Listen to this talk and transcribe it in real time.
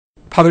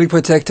Public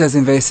Protector's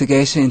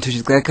investigation into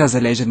Xheka's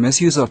alleged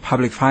misuse of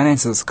public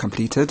finances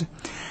completed,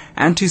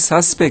 and 2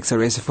 suspects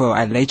arrested for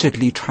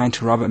allegedly trying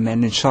to rob a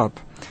man shop.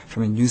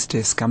 From a news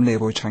desk,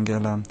 Kamlebo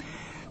Changela.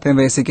 The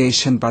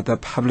investigation by the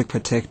Public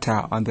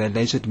Protector on the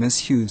alleged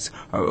misuse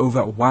of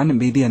over 1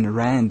 million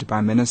rand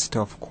by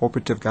Minister of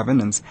Cooperative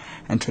Governance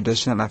and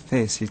Traditional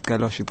Affairs,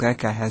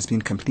 Xheka, has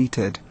been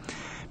completed.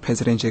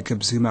 President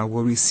Jacob Zuma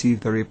will receive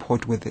the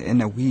report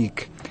within a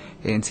week.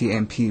 ANC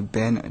MP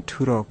Ben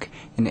Turok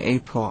in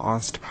April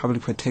asked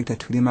Public Protector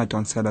Tulima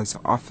Donsela's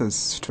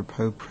office to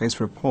probe press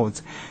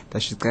reports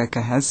that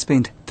Xheka has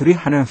spent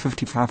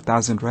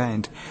 355,000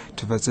 rand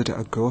to visit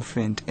a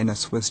girlfriend in a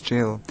Swiss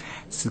jail,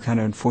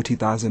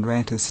 640,000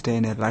 rand to stay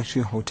in a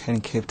luxury hotel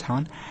in Cape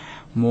Town,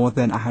 more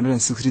than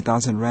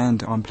 160,000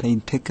 rand on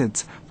plane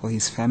tickets for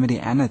his family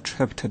and a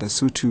trip to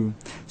Lesotho.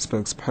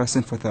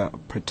 Spokesperson for the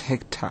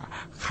Protector,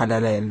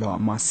 Khalalelo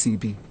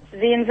Masibi.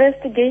 The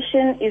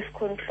investigation is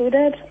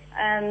concluded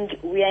and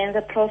we are in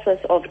the process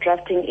of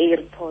drafting a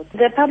report.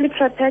 The Public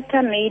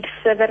Protector made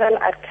several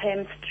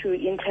attempts to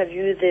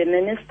interview the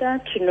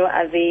minister to no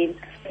avail.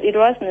 It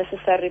was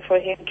necessary for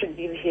him to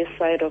give his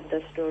side of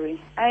the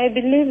story. I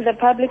believe the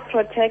Public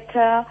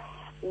Protector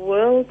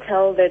will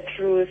tell the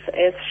truth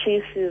as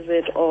she sees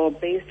it or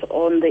based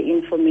on the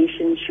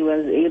information she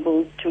was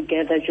able to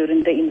gather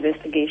during the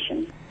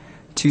investigation.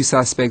 2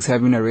 suspects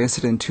have been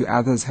arrested and 2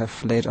 others have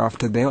fled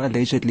after they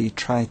allegedly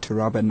tried to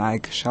rob a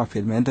Nike shop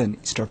in Minden,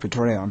 East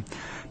Pretoria.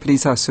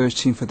 Police are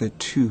searching for the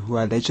 2 who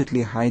are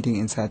allegedly hiding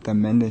inside the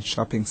Minden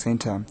shopping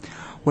centre.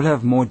 We'll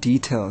have more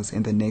details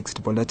in the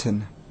next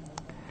bulletin.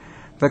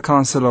 The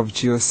Council of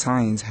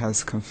Geoscience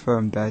has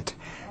confirmed that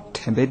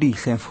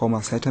Thembelihle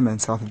informal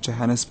settlement south of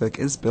Johannesburg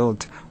is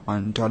built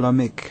on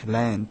Dolomic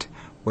land,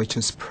 which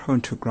is prone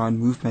to ground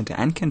movement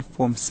and can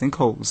form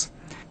sinkholes.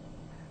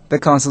 The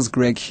council's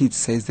Greg Heath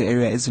says the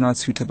area is not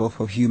suitable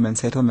for human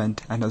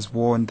settlement and has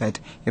warned that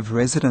if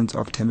residents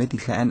of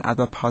Thembelihle and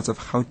other parts of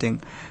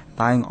Gauteng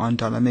lying on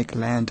Dolomic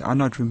land are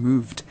not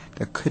removed,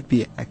 there could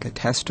be a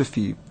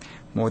catastrophe.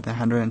 More than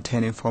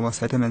 110 informal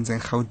settlements in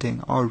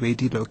Gauteng are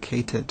already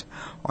located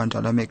on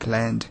Dolomic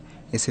land.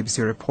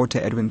 SABC reporter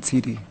Edwin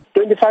Tsidi.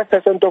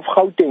 25% of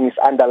Gauteng is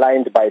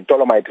underlined by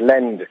Dolomite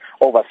land.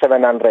 Over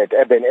 700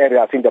 urban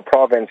areas in the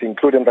province,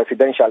 including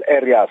residential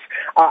areas,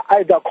 are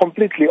either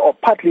completely or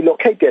partly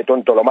located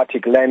on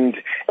Dolomitic land.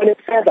 And a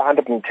further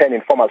 110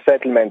 informal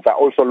settlements are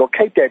also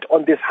located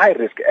on these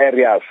high-risk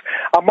areas.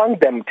 Among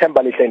them,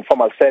 Thembelihle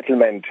informal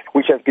settlement,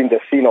 which has been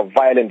the scene of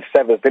violent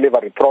service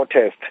delivery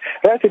protests.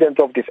 Residents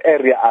of this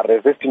area are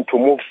resisting to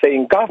move,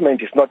 saying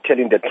government is not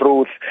telling the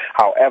truth.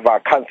 However,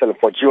 Council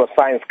for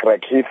Geoscience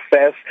Greg Heath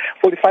says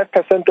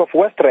 45% of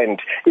West Rand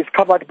is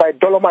covered by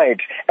dolomite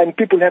and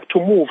people have to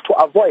move to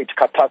avoid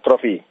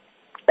catastrophe.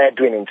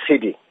 Edwin in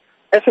City,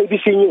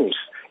 SABC News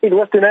in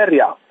Western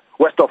area,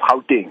 west of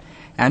Gauteng.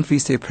 And Free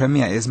State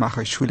Premier Isma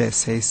Khashule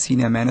says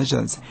senior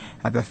managers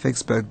at the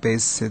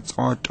Vicksburg-based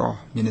Setsoto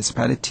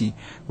municipality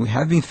who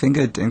have been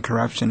fingered in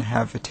corruption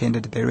have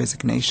attended their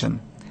resignation.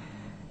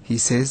 He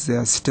says they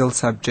are still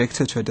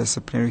subjected to a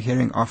disciplinary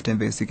hearing after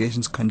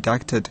investigations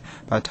conducted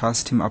by a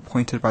task team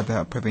appointed by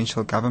the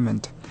provincial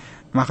government.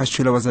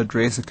 Makashula was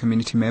addressed to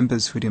community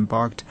members who'd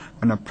embarked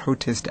on a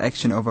protest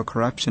action over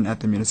corruption at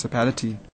the municipality.